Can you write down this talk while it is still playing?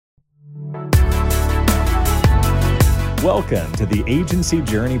Welcome to the Agency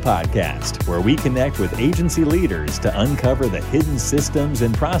Journey Podcast, where we connect with agency leaders to uncover the hidden systems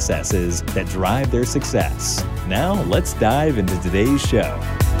and processes that drive their success. Now, let's dive into today's show.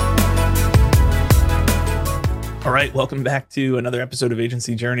 All right, welcome back to another episode of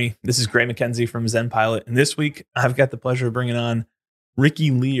Agency Journey. This is Gray McKenzie from Zen Pilot, and this week I've got the pleasure of bringing on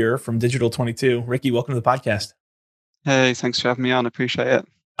Ricky Lear from Digital 22. Ricky, welcome to the podcast. Hey, thanks for having me on. Appreciate it.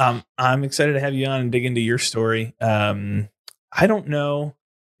 I'm excited to have you on and dig into your story. I don't know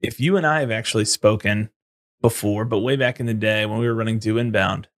if you and I have actually spoken before, but way back in the day when we were running Do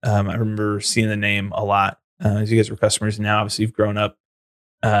Inbound, I remember seeing the name a lot. As you guys were customers, and now obviously you've grown up.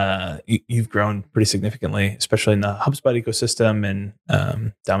 You've grown pretty significantly, especially in the HubSpot ecosystem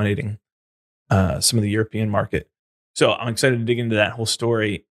and dominating some of the European market. So I'm excited to dig into that whole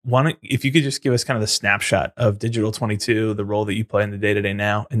story. If you could just give us kind of the snapshot of Digital 22, the role that you play in the day-to-day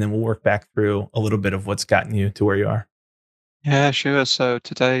now, and then we'll work back through a little bit of what's gotten you to where you are. Yeah, sure. So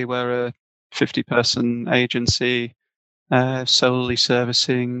today we're a 50-person agency solely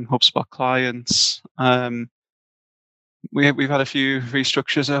servicing HubSpot clients. We've had a few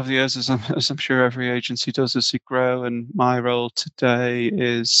restructures over the years, as I'm sure every agency does as you grow. And my role today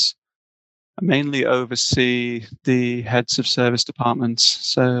is I mainly oversee the heads of service departments.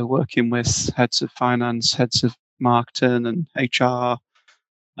 So working with heads of finance, heads of marketing and HR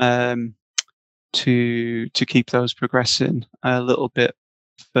to keep those progressing a little bit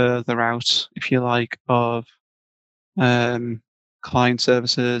further out, if you like, of client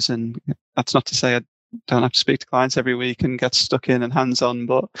services. And that's not to say I don't have to speak to clients every week and get stuck in and hands-on,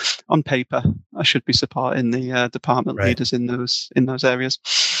 but on paper, I should be supporting the department leaders in those areas.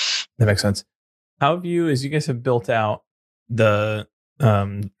 That makes sense. How have you, as you guys have built out the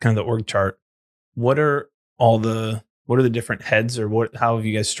kind of the org chart, what are the different heads, or how have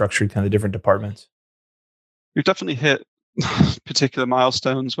you guys structured kind of the different departments? We've definitely hit particular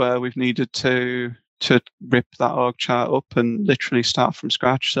milestones where we've needed to rip that org chart up and literally start from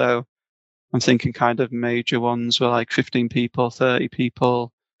scratch. So I'm thinking kind of major ones were like 15 people, 30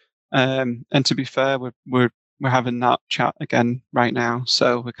 people. And to be fair, we're having that chat again right now.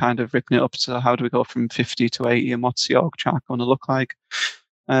 So we're kind of ripping it up to how do we go from 50 to 80 and what's the org chart going to look like?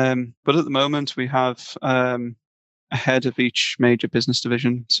 But at the moment we have a head of each major business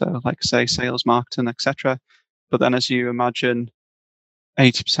division. So like I say, sales, marketing, etc. But then as you imagine,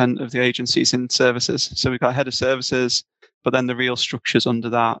 80% of the agencies in services. So we've got a head of services, but then the real structures under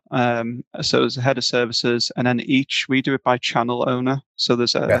that. So there's a head of services, and then we do it by channel owner. So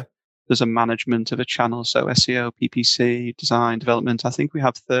there's a management of a channel. So SEO, PPC, design, development. I think we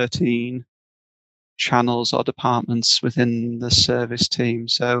have 13 channels or departments within the service team.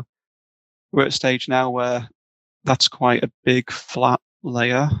 So we're at a stage now where that's quite a big flat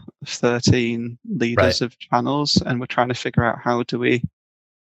layer of 13 leaders of channels. And we're trying to figure out how do we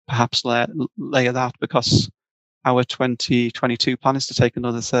perhaps layer that, because our 2022 plan is to take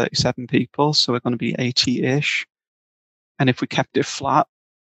another 37 people. So we're going to be 80-ish. And if we kept it flat,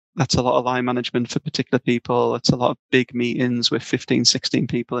 that's a lot of line management for particular people. It's a lot of big meetings with 15, 16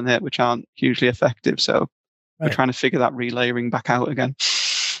 people in it, which aren't hugely effective. So we're trying to figure that relayering back out again.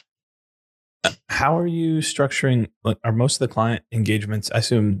 How are you structuring, are most of the client engagements, I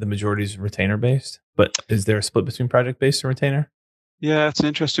assume the majority is retainer based, but is there a split between project based and retainer? Yeah, it's an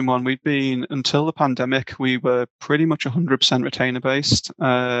interesting one. Until the pandemic, we were pretty much 100% retainer based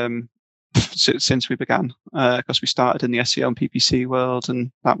since we began, because we started in the SEO and PPC world,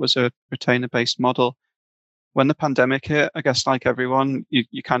 and that was a retainer based model. When the pandemic hit, I guess like everyone,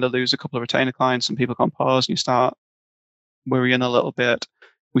 you kind of lose a couple of retainer clients and people go on pause and you start worrying a little bit.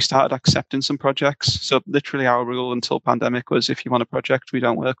 We started accepting some projects. So literally our rule until pandemic was if you want a project, we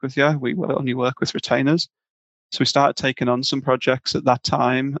don't work with you. We will only work with retainers. So we started taking on some projects at that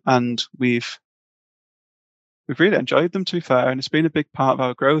time, and we've really enjoyed them, to be fair. And it's been a big part of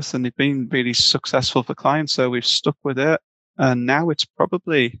our growth, and they've been really successful for clients. So we've stuck with it. And now it's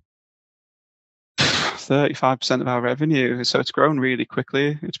probably 35% of our revenue. So it's grown really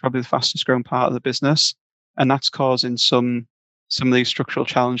quickly. It's probably the fastest growing part of the business. And that's causing some of these structural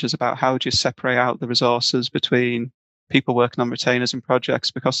challenges about how do you separate out the resources between people working on retainers and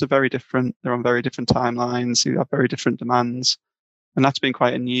projects, because they're very different. They're on very different timelines. You have very different demands. And that's been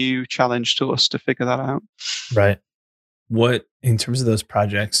quite a new challenge to us to figure that out. Right. What, in terms of those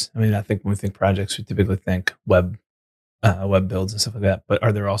projects, I mean, I think when we think projects, we typically think web builds and stuff like that. But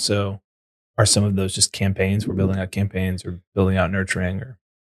are some of those just campaigns? We're building out campaigns or building out nurturing, or?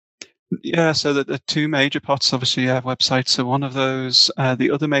 Yeah, so the two major pots, obviously, websites. So one of those, the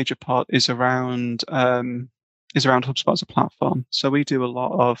other major pot is around HubSpot as a platform. So we do a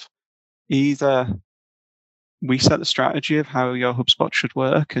lot of either we set the strategy of how your HubSpot should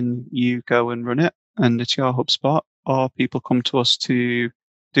work, and you go and run it, and it's your HubSpot. Or people come to us to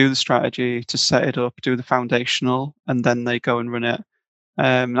do the strategy, to set it up, do the foundational, and then they go and run it.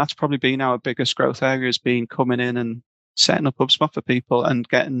 That's probably been our biggest growth area, has been coming in and setting up HubSpot for people and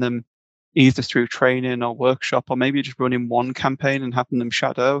getting them either through training or workshop, or maybe just running one campaign and having them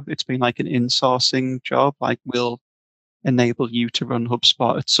shadow. It's been like an in-sourcing job. Like, we'll enable you to run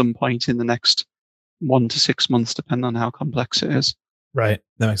HubSpot at some point in the next 1 to 6 months, depending on how complex it is. Right.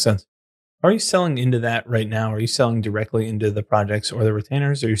 That makes sense. Are you selling into that right now? Are you selling directly into the projects or the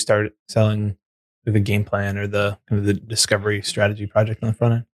retainers, or you start selling through the game plan or the kind of the discovery strategy project on the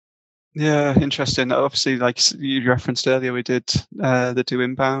front end? Yeah, interesting. Obviously, like you referenced earlier, we did the Do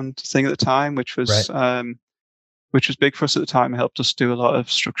Inbound thing at the time, which was big for us at the time. It helped us do a lot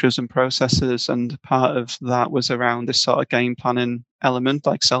of structures and processes, and part of that was around this sort of game planning element,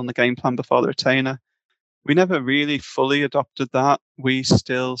 like selling the game plan before the retainer. We never really fully adopted that. We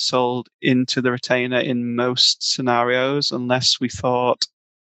still sold into the retainer in most scenarios, unless we thought,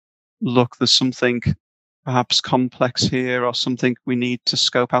 look, there's something perhaps complex here, or something we need to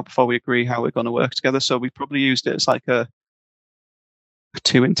scope out before we agree how we're going to work together. So we probably used it as like a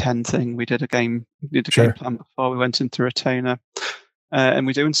 2 in 10 thing. We did a game game plan before we went into retainer. And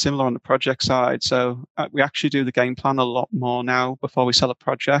we're doing similar on the project side. So we actually do the game plan a lot more now before we sell a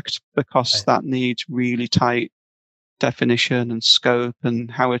project, because that needs really tight definition and scope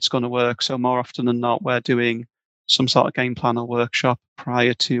and how it's going to work. So more often than not, we're doing some sort of game plan or workshop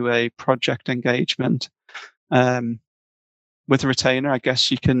prior to a project engagement. With a retainer, I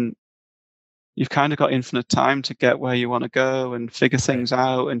guess you've kind of got infinite time to get where you want to go and figure things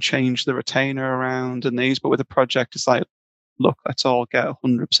out and change the retainer around and these. But with a project, it's like, look, let's all get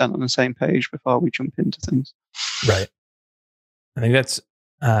 100% on the same page before we jump into things. Right. I think that's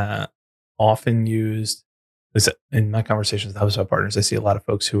often used. In my conversations with HubSpot partners, I see a lot of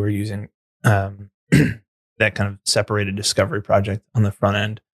folks who are using that kind of separated discovery project on the front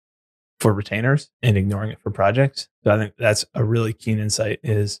end for retainers and ignoring it for projects. So I think that's a really keen insight,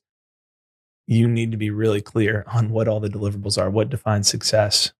 is you need to be really clear on what all the deliverables are, what defines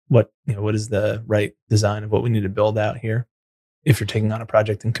success, what is the right design of what we need to build out here if you're taking on a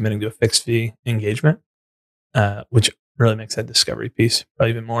project and committing to a fixed fee engagement, which really makes that discovery piece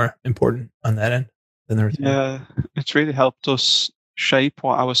probably even more important on that end than the retainer. Yeah, it's really helped us shape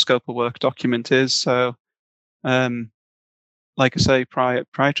what our scope of work document is. So, like I say, prior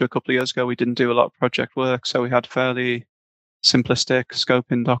to a couple of years ago, we didn't do a lot of project work. So we had fairly simplistic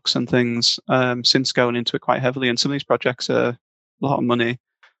scoping docs and things. Since going into it quite heavily, and some of these projects are a lot of money.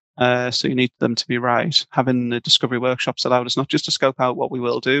 So you need them to be right. Having the discovery workshops allowed us not just to scope out what we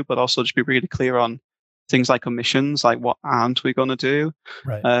will do, but also just be really clear on things like omissions, like what aren't we going to do?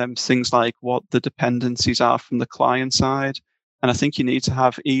 Right. Things like what the dependencies are from the client side. And I think you need to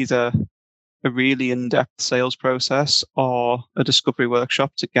have either a really in-depth sales process or a discovery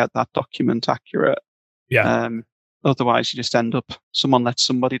workshop to get that document accurate. Yeah. Otherwise, you just end up, someone lets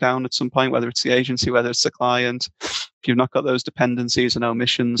somebody down at some point, whether it's the agency, whether it's the client. If you've not got those dependencies and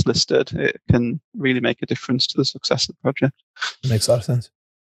omissions listed, it can really make a difference to the success of the project. It makes a lot of sense.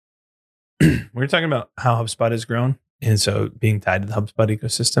 We're talking about how HubSpot has grown. And so being tied to the HubSpot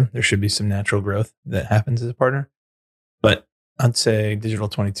ecosystem, there should be some natural growth that happens as a partner. But I'd say Digital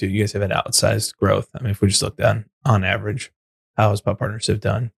 22, you guys have had outsized growth. I mean, if we just look down on average, how HubSpot partners have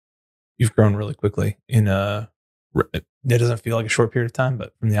done, you've grown really quickly in it doesn't feel like a short period of time,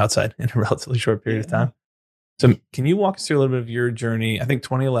 but from the outside, in a relatively short period of time. So can you walk us through a little bit of your journey? I think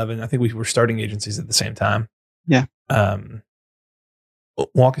 2011, I think we were starting agencies at the same time. Yeah.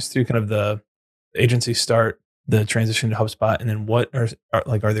 Walk us through kind of the agency start, the transition to HubSpot, and then what are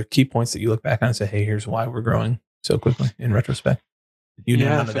there key points that you look back on and say, hey, here's why we're growing so quickly in retrospect? You knew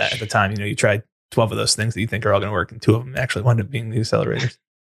none of that at the time. You tried 12 of those things that you think are all going to work, and 2 of them actually wound up being the accelerators.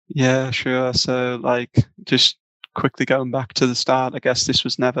 Yeah, sure. So just quickly going back to the start, I guess this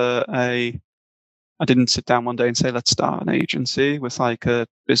was never I didn't sit down one day and say, let's start an agency with like a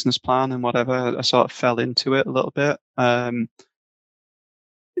business plan and whatever. I sort of fell into it a little bit.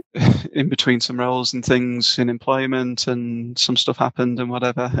 In between some roles and things in employment, and some stuff happened and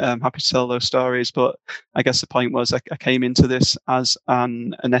whatever. I'm happy to tell those stories. But I guess the point was I came into this as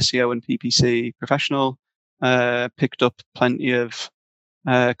an SEO and PPC professional, picked up plenty of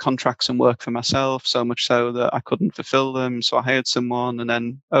contracts and work for myself, so much so that I couldn't fulfill them. So I hired someone, and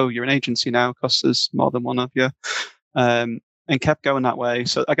then, you're an agency now because there's more than one of you. And kept going that way.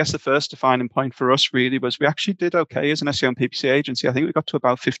 So I guess the first defining point for us really was we actually did okay as an SEO and PPC agency. I think we got to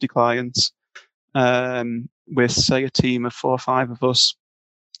about 50 clients with, say, a team of 4 or 5 of us.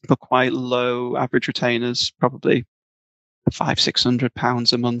 but quite low average retainers, probably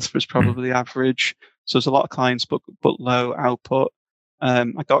 £500-600 a month was probably average. So there's a lot of clients, but low output. I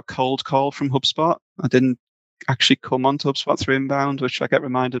got a cold call from HubSpot. I didn't actually come onto HubSpot through inbound, which I get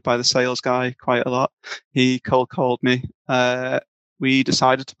reminded by the sales guy quite a lot. He cold called me. We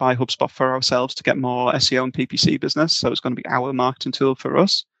decided to buy HubSpot for ourselves to get more SEO and PPC business. So it's going to be our marketing tool for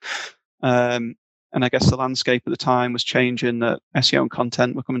us. And I guess the landscape at the time was changing, that SEO and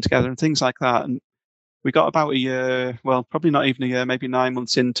content were coming together and things like that. And we got about a year, well, probably not even a year, maybe 9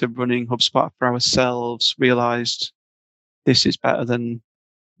 months into running HubSpot for ourselves, realized this is better than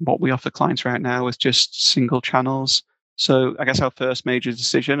what we offer clients right now with just single channels. So I guess our first major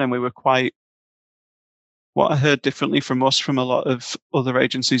decision, and we were quite, what I heard differently from us, from a lot of other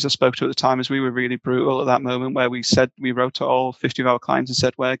agencies I spoke to at the time, is we were really brutal at that moment, where we wrote to all 50 of our clients and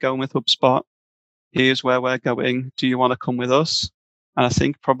said, we're going with HubSpot. Here's where we're going. Do you want to come with us? And I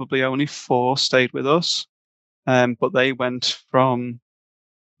think probably only 4 stayed with us. But they went from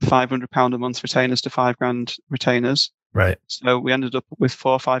 £500 a month retainers to £5,000 retainers. Right. So we ended up with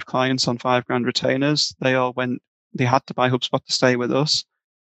 4 or 5 clients on £5,000 retainers. They had to buy HubSpot to stay with us.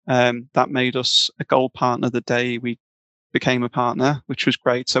 That made us a gold partner the day we became a partner, which was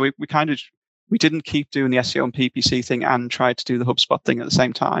great. So we didn't keep doing the SEO and PPC thing and tried to do the HubSpot thing at the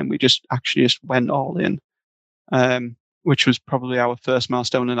same time. We just went all in, which was probably our first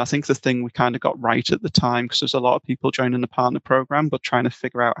milestone. And I think the thing we kind of got right at the time, because there's a lot of people joining the partner program, but trying to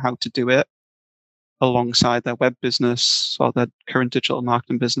figure out how to do it alongside their web business or their current digital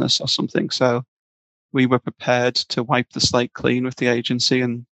marketing business or something. So we were prepared to wipe the slate clean with the agency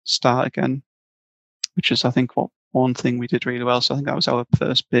and start again, which is, I think, one thing we did really well. So I think that was our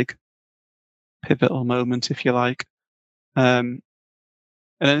first big pivotal moment, if you like. And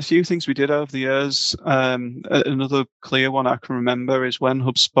then a few things we did over the years. Another clear one I can remember is when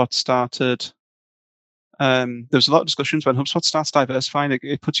HubSpot started. There was a lot of discussions when HubSpot starts diversifying.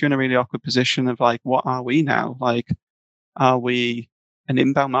 It puts you in a really awkward position of like, what are we now? Like, are we an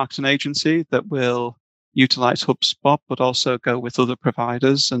inbound marketing agency that will utilize HubSpot, but also go with other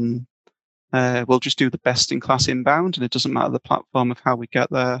providers, and we'll just do the best in class inbound, and it doesn't matter the platform of how we get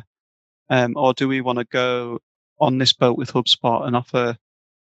there? Or do we want to go on this boat with HubSpot and offer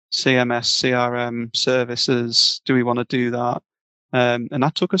CMS, CRM services? Do we want to do that? And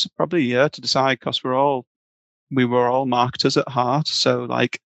that took us probably a year to decide, because we were all marketers at heart. So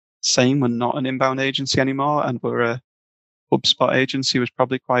like saying we're not an inbound agency anymore and we're a HubSpot agency was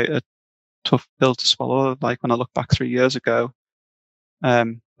probably quite a tough pill to swallow, like when I look back 3 years ago.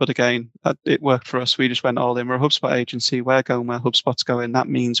 But again, it worked for us. We just went all in. We're a HubSpot agency. We're going where HubSpot's going. That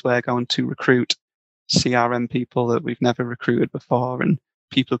means we're going to recruit CRM people that we've never recruited before, and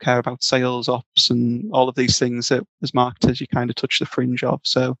people who care about sales ops and all of these things that as marketers you kind of touch the fringe of.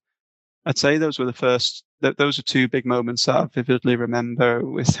 So I'd say those were those are 2 big moments that I vividly remember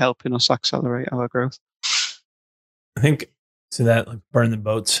with helping us accelerate our growth. I think to that like burn the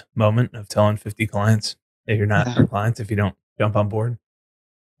boats moment of telling 50 clients that you're not our clients if you don't jump on board.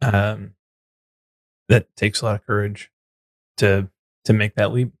 That takes a lot of courage to make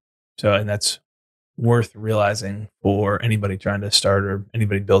that leap. So, and that's worth realizing for anybody trying to start or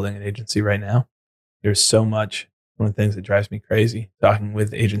anybody building an agency right now. There's so much. One of the things that drives me crazy talking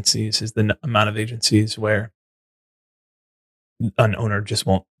with agencies is the amount of agencies where an owner just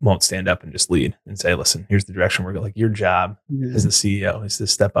won't stand up and just lead and say, listen, here's the direction we're going. Like, your job as the CEO is to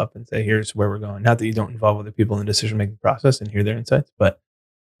step up and say, here's where we're going. Not that you don't involve other people in the decision-making process and hear their insights, but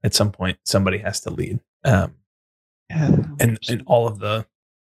at some point somebody has to lead. And all the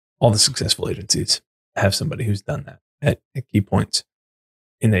successful agencies have somebody who's done that at key points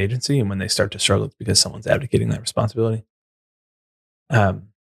in the agency. And when they start to struggle, it's because someone's abdicating that responsibility.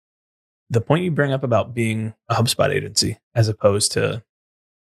 The point you bring up about being a HubSpot agency, as opposed to,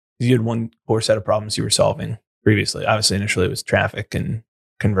 you had one core set of problems you were solving previously. Obviously, initially it was traffic and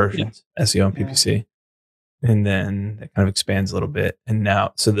conversions, SEO and PPC. And then it kind of expands a little bit. And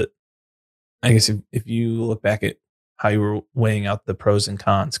now, so that, I guess if you look back at how you were weighing out the pros and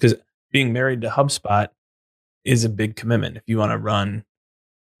cons, because being married to HubSpot is a big commitment. If you want to run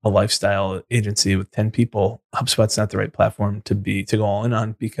a lifestyle agency with 10 people, HubSpot's not the right platform to go all in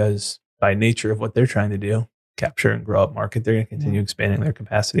on, because by nature of what they're trying to do, capture and grow up market, they're going to continue expanding their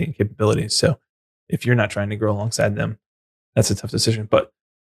capacity and capabilities. So if you're not trying to grow alongside them, that's a tough decision. But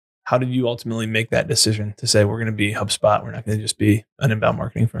how did you ultimately make that decision to say, we're going to be HubSpot, we're not going to just be an inbound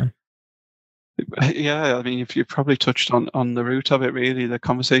marketing firm? Yeah, I mean, if you probably touched on the root of it, really, the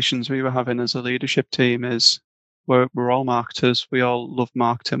conversations we were having as a leadership team is we're all marketers. We all love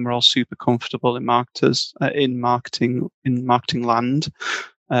marketing. We're all super comfortable in marketing land.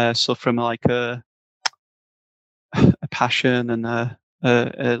 So from like a passion and a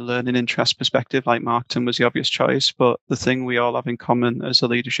learning interest perspective, like marketing was the obvious choice. But the thing we all have in common as a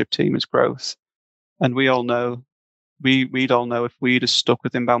leadership team is growth. And we all know, we'd all know if we'd have stuck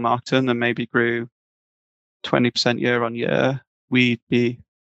with inbound marketing and maybe grew 20% year on year, we'd be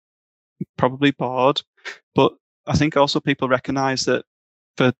probably bored. But I think also people recognize that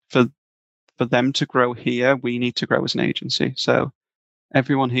for them to grow here, we need to grow as an agency. So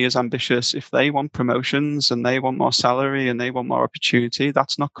everyone here is ambitious. If they want promotions and they want more salary and they want more opportunity,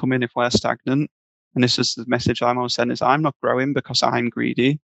 that's not coming if we're stagnant. And this is the message I'm always saying: is I'm not growing because I'm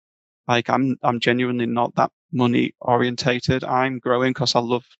greedy. Like I'm genuinely not that money orientated. I'm growing because I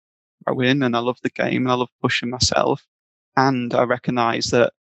love growing and I love the game and I love pushing myself. And I recognize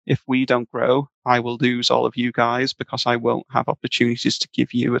that if we don't grow, I will lose all of you guys because I won't have opportunities to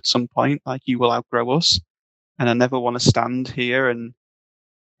give you at some point. Like you will outgrow us. And I never want to stand here and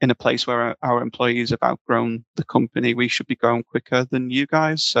in a place where our employees have outgrown the company. We should be growing quicker than you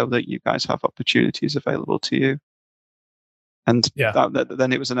guys so that you guys have opportunities available to you. And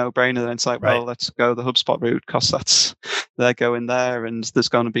then it was a no-brainer. Then it's like, well, let's go the HubSpot route because they're going there, and there's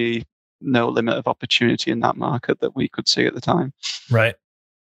going to be no limit of opportunity in that market that we could see at the time. Right.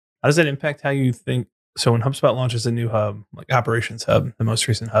 How does that impact how you think? So when HubSpot launches a new hub, like Operations Hub, the most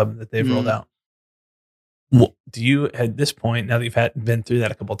recent hub that they've rolled out, do you, at this point, now that you've been through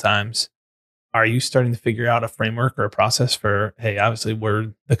that a couple of times, are you starting to figure out a framework or a process for, hey, obviously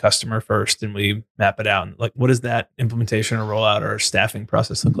we're the customer first and we map it out? And like, what does that implementation or rollout or staffing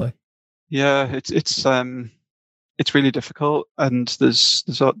process look like? Yeah, it's really difficult, and there's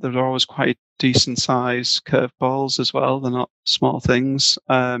always quite decent size curveballs as well. They're not small things.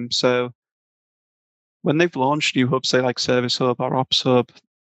 So when they've launched new hubs, say like Service Hub or Ops Hub,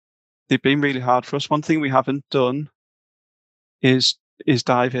 they've been really hard for us. One thing we haven't done is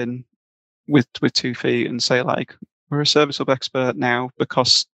dive in with 2 feet and say, like, we're a Service Hub expert now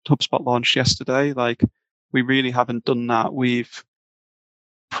because HubSpot launched yesterday. Like, we really haven't done that. We've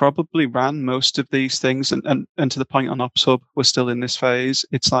probably ran most of these things, and to the point on Ops Hub, we're still in this phase.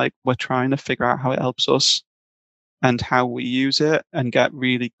 It's like we're trying to figure out how it helps us and how we use it and get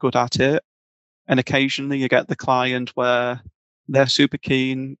really good at it. And occasionally you get the client where they're super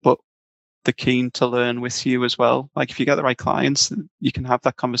keen, but they're keen to learn with you as well. Like if you get the right clients, you can have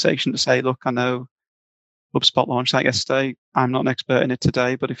that conversation to say, look, I know HubSpot launched that yesterday. I'm not an expert in it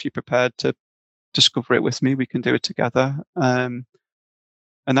today, but if you're prepared to discover it with me, we can do it together.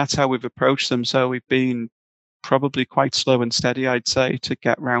 And that's how we've approached them. So we've been probably quite slow and steady, I'd say, to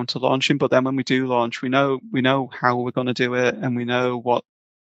get round to launching. But then when we do launch, we know how we're going to do it, and we know what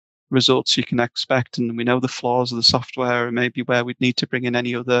results you can expect, and we know the flaws of the software and maybe where we'd need to bring in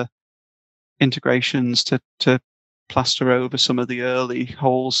any other integrations to plaster over some of the early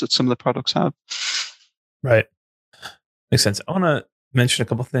holes that some of the products have. Right. Makes sense. I want to mention a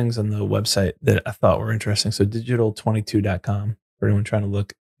couple of things on the website that I thought were interesting. So digital22.com, for anyone trying to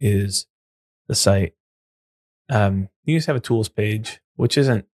look, is the site. You just have a tools page, which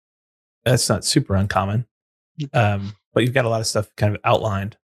that's not super uncommon. But you've got a lot of stuff kind of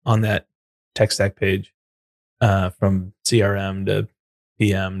outlined on that tech stack page, from CRM to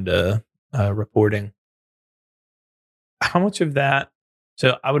PM to reporting. How much of that?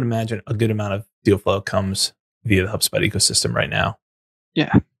 So I would imagine a good amount of deal flow comes via the HubSpot ecosystem right now.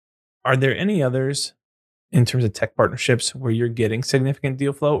 Yeah. Are there any others in terms of tech partnerships where you're getting significant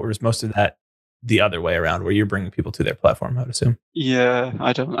deal flow, or is most of that the other way around, where you're bringing people to their platform, I would assume? Yeah,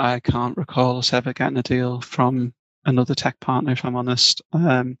 I can't recall us ever getting a deal from another tech partner, if I'm honest.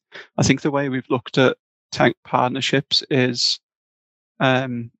 I think the way we've looked at tech partnerships is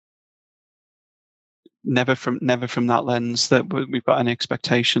never from that lens that we've got an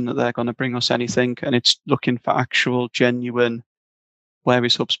expectation that they're going to bring us anything, and it's looking for actual genuine, where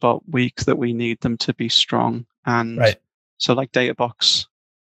is HubSpot weak that we need them to be strong. And so like Databox,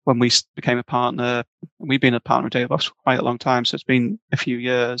 when we became a partner, we've been a partner with Databox for quite a long time, so it's been a few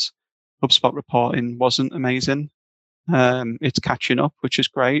years. HubSpot reporting wasn't amazing. It's catching up, which is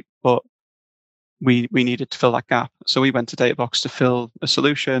great, but we needed to fill that gap. So we went to Databox to fill a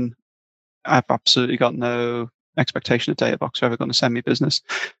solution. I've absolutely got no expectation that Databox are ever going to send me business.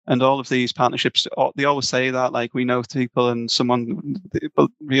 And all of these partnerships, they always say that, like, we know people and someone, but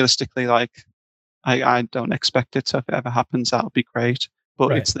realistically, like, I don't expect it. So if it ever happens, that'll be great.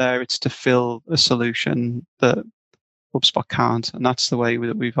 But it's to fill a solution that HubSpot can't. And that's the way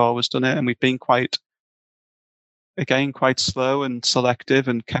that we've always done it. And we've been quite slow and selective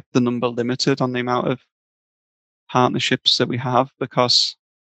and kept the number limited on the amount of partnerships that we have, because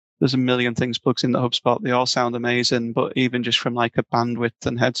there's a million things plugged into HubSpot. They all sound amazing, but even just from like a bandwidth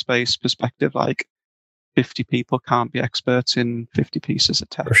and headspace perspective, like 50 people can't be experts in 50 pieces of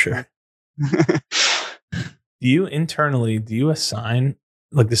tech. For sure. Do you assign,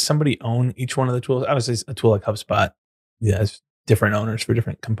 like, does somebody own each one of the tools? Obviously, a tool like HubSpot, yeah, has different owners for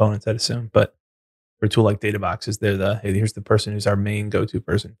different components, I'd assume. But for a tool like Databox, is there hey, here's the person who's our main go-to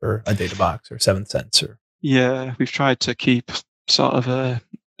person for a Databox or Seventh Sense? Or yeah, we've tried to keep sort of I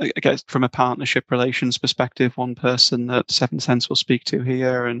guess from a partnership relations perspective, one person that Seventh Sense will speak to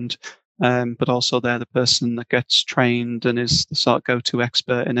here, and but also they're the person that gets trained and is the sort of go-to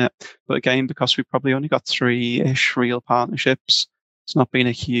expert in it. But again, because we've probably only got 3-ish real partnerships, it's not been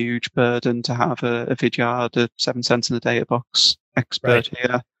a huge burden to have a Vidyard, a Seventh Sense, and a Databox expert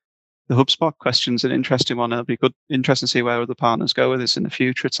here. The HubSpot question's an interesting one. It'll be interesting to see where other partners go with this in the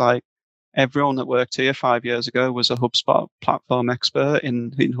future. It's like everyone that worked here 5 years ago was a HubSpot platform expert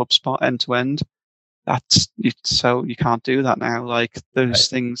in HubSpot end to end. So you can't do that now. Like there's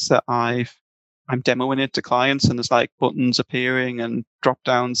things that I'm demoing it to clients, and there's like buttons appearing and drop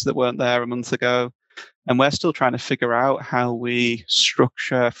downs that weren't there a month ago. And we're still trying to figure out how we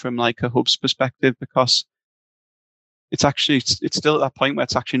structure from like a Hubs perspective, because it's still at that point where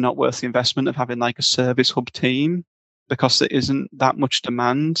it's actually not worth the investment of having like a service hub team, because there isn't that much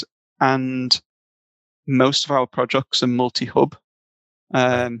demand, and most of our projects are multi-hub.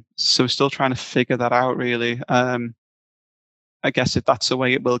 So we're still trying to figure that out, really. I guess if that's the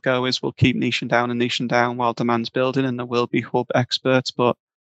way it will go, is we'll keep niching down while demand's building, and there will be hub experts. But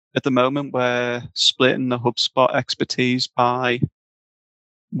at the moment, we're splitting the HubSpot expertise by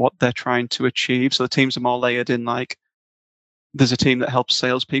what they're trying to achieve. So the teams are more layered in, like, there's a team that helps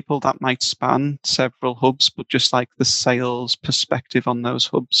salespeople that might span several hubs, but just like the sales perspective on those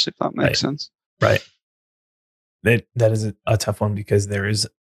hubs, if that makes sense. Right. That is a tough one, because there is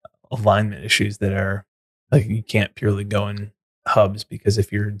alignment issues that are like, you can't purely go in hubs, because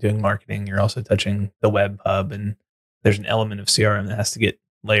if you're doing marketing, you're also touching the web hub, and there's an element of CRM that has to get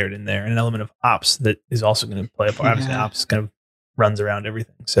layered in there, and an element of ops that is also going to play a part. Yeah. Obviously, ops kind of runs around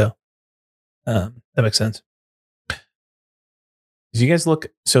everything. So that makes sense. Do you guys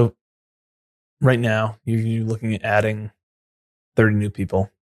so right now you're looking at adding 30 new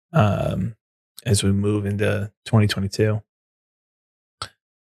people as we move into 2022.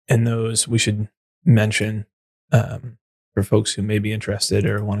 And those we should mention for folks who may be interested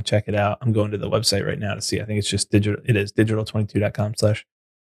or want to check it out. I'm going to the website right now to see. I think it's just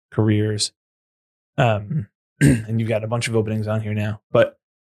digital22.com/careers. And you've got a bunch of openings on here now. But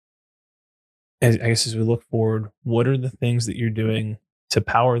I guess as we look forward, what are the things that you're doing to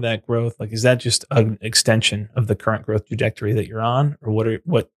power that growth? Like, is that just an extension of the current growth trajectory that you're on, or what are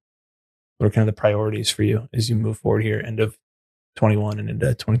kind of the priorities for you as you move forward here, end of 21 and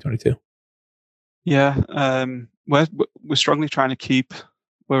into 2022? Yeah, we're strongly trying to keep.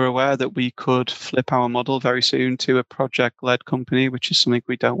 We're aware that we could flip our model very soon to a project-led company, which is something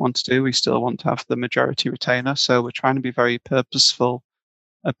we don't want to do. We still want to have the majority retainer, so we're trying to be very purposeful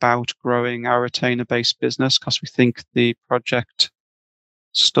about growing our retainer-based business, because we think the project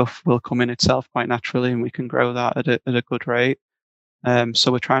stuff will come in itself quite naturally, and we can grow that at a good rate.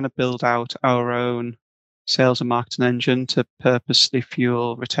 So we're trying to build out our own sales and marketing engine to purposely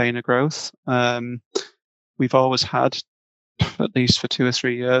fuel retainer growth. We've always had, at least for 2 or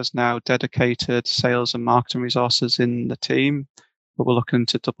 3 years now, dedicated sales and marketing resources in the team, but we're looking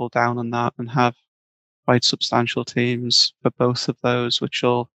to double down on that and have quite substantial teams for both of those, which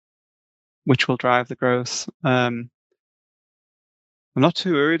will drive the growth. I'm not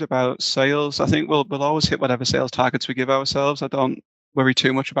too worried about sales. I think we'll always hit whatever sales targets we give ourselves. I don't worry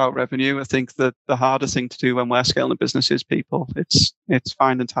too much about revenue. I think that the harder thing to do when we're scaling a business is people. It's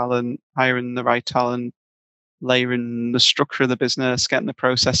finding talent, hiring the right talent, layering the structure of the business, getting the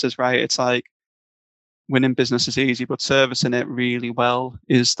processes right. It's like winning business is easy, but servicing it really well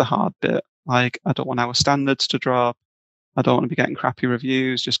is the hard bit. Like, I don't want our standards to drop. I don't want to be getting crappy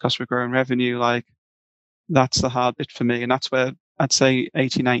reviews just because we're growing revenue. Like, that's the hard bit for me. And that's where I'd say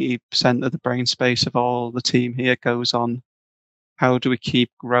 80-90% of the brain space of all the team here goes on. How do we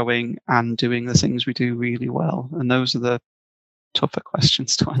keep growing and doing the things we do really well? And those are the tougher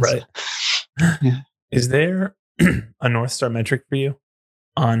questions to answer. Right. Yeah. Is there a North Star metric for you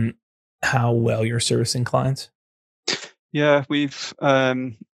on how well you're servicing clients? Yeah, we've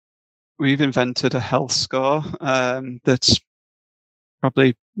invented a health score that's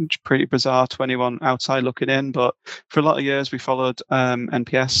probably pretty bizarre to anyone outside looking in, but for a lot of years we followed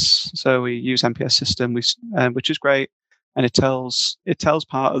NPS. So we use NPS system, which is great, and it tells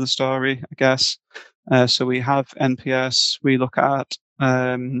part of the story, I guess. So we have NPS. We look at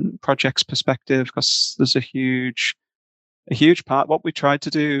projects perspective, because there's a huge part. What we tried to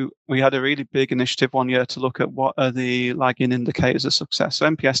do, we had a really big initiative one year to look at what are the lagging indicators of success. So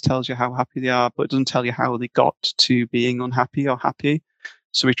NPS tells you how happy they are, but it doesn't tell you how they got to being unhappy or happy.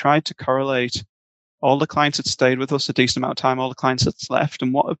 So we tried to correlate all the clients that stayed with us a decent amount of time, all the clients that's left,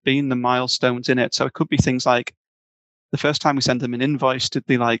 and what have been the milestones in it. So it could be things like the first time we sent them an invoice, did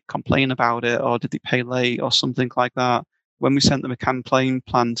they like complain about it, or did they pay late or something like that? When we sent them a campaign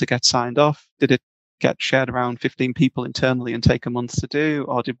plan to get signed off, did it get shared around 15 people internally and take a month to do,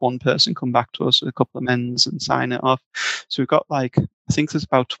 or did one person come back to us with a couple of amends and sign it off? So we've got I think there's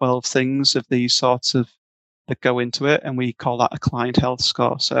about 12 things of these sorts of that go into it, and we call that a client health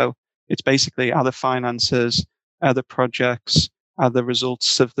score. So it's basically, are the finances, are the projects, are the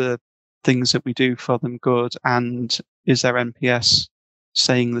results of the things that we do for them good, and is their NPS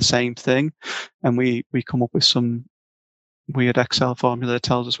saying the same thing? And we come up with some weird Excel formula that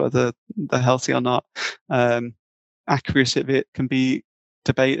tells us whether they're healthy or not. Accuracy of it can be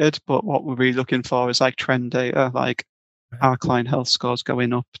debated, but what we're really looking for is trend data, like our client health scores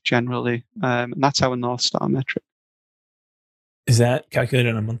going up generally. And that's our North Star metric. Is that calculated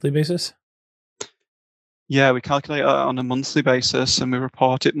on a monthly basis? Yeah, we calculate it on a monthly basis and we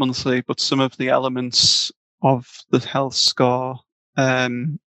report it monthly, but some of the elements of the health score,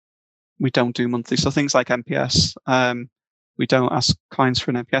 we don't do monthly. So things like NPS, we don't ask clients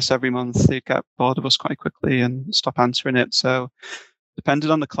for an NPS every month. They get bored of us quite quickly and stop answering it. So depending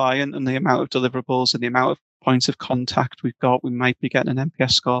on the client and the amount of deliverables and the amount of points of contact we've got, we might be getting an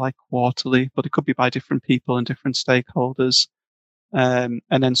NPS score quarterly, but it could be by different people and different stakeholders. And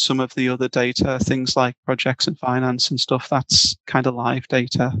then some of the other data, things like projects and finance and stuff, that's kind of live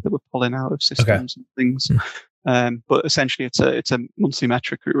data that we're pulling out of systems and things. But essentially it's a monthly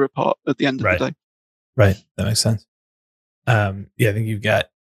metric we report at the end of the day. Right. That makes sense. I think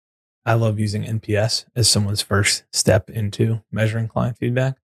I love using NPS as someone's first step into measuring client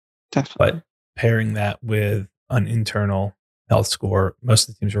feedback. Definitely. But pairing that with an internal health score, most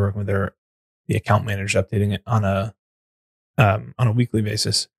of the teams we're working with the account managers updating it on a weekly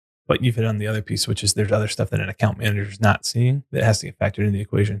basis. But you've hit on the other piece, which is there's other stuff that an account manager is not seeing that has to get factored into the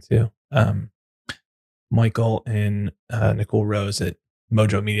equation too. Michael and Nicole Rose at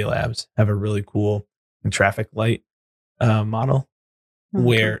Mojo Media Labs have a really cool traffic light model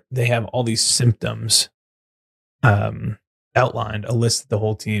where they have all these symptoms outlined, a list that the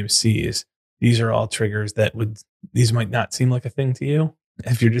whole team sees. These are all triggers these might not seem like a thing to you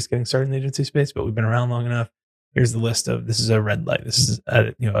if you're just getting started in the agency space, but we've been around long enough. Here's the list of, this is a red light. This is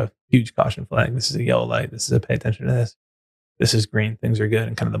a huge caution flag. This is a yellow light. This is a pay attention to this. This is green. Things are good.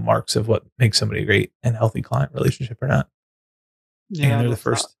 And kind of the marks of what makes somebody a great and healthy client relationship or not. Yeah, and they're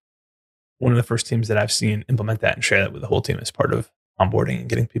one of the first teams that I've seen implement that and share that with the whole team as part of onboarding and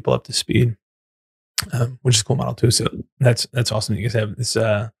getting people up to speed, which is a cool model too. So that's awesome. You guys have this,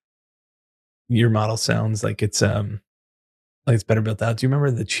 your model sounds like it's better built out. Do you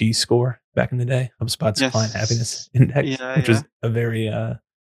remember the Chi score back in the day? HubSpot's client happiness index, which was a very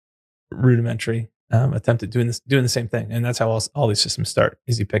rudimentary attempt at doing the same thing. And that's how all these systems start,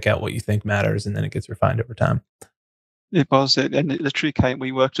 is you pick out what you think matters and then it gets refined over time. It was, and it literally came,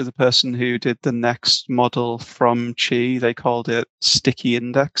 we worked with a person who did the next model from Chi. They called it Sticky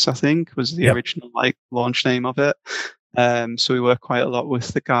Index, I think, was the original launch name of it. So we worked quite a lot with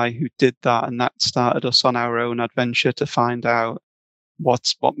the guy who did that, and that started us on our own adventure to find out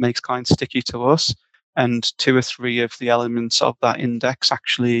what makes clients sticky to us. And 2 or 3 of the elements of that index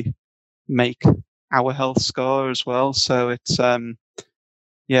actually make our health score as well. So it's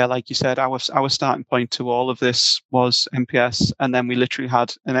like you said, our starting point to all of this was NPS, and then we literally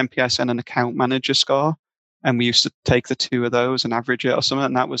had an NPS and an account manager score, and we used to take the 2 of those and average it or something,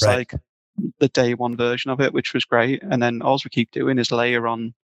 and that was like the day one version of it, which was great. And then all we keep doing is layer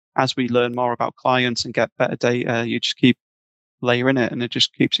on as we learn more about clients and get better data. You just keep layering it, and it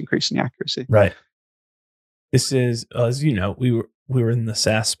just keeps increasing the accuracy. Right. This is, as you know, we were in the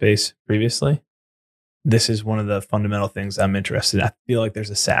SaaS space previously. This is one of the fundamental things I'm interested in. I feel like there's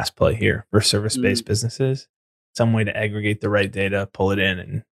a SaaS play here for service-based businesses, some way to aggregate the right data, pull it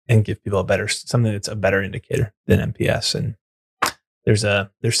in, and give people something that's a better indicator than NPS. And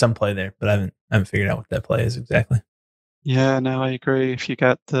there's some play there, but I haven't figured out what that play is exactly. Yeah, no, I agree. If you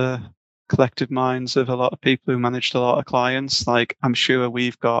get the collective minds of a lot of people who managed a lot of clients, I'm sure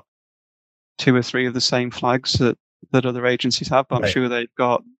we've got 2 or 3 of the same flags that other agencies have, but I'm sure they've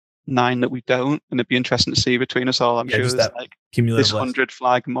got 9 that we don't, and it'd be interesting to see between us all. I'm sure there's this 100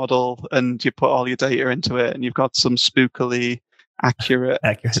 flag model, and you put all your data into it, and you've got some spookily accurate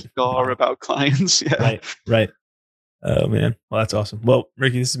score about clients. Yeah, right. Oh, man. Well, that's awesome. Well,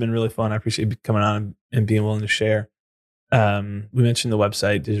 Ricky, this has been really fun. I appreciate you coming on and being willing to share. We mentioned the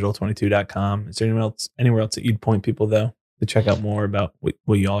website, digital22.com. Is there anywhere else that you'd point people, though, to check out more about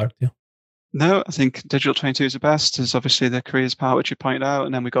what you all are up to? No, I think Digital 22 is the best. There's obviously the careers part, which you pointed out,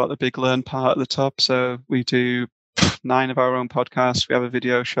 and then we got the big learn part at the top. So we do 9 of our own podcasts. We have a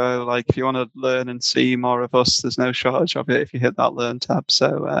video show. Like, if you want to learn and see more of us, there's no shortage of it if you hit that learn tab.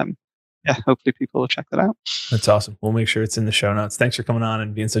 So yeah, hopefully people will check that out. That's awesome. We'll make sure it's in the show notes. Thanks for coming on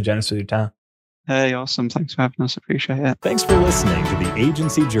and being so generous with your time. Hey, awesome. Thanks for having us. Appreciate it. Thanks for listening to the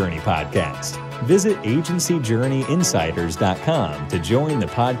Agency Journey podcast. Visit agencyjourneyinsiders.com to join the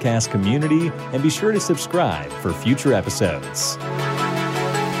podcast community and be sure to subscribe for future episodes.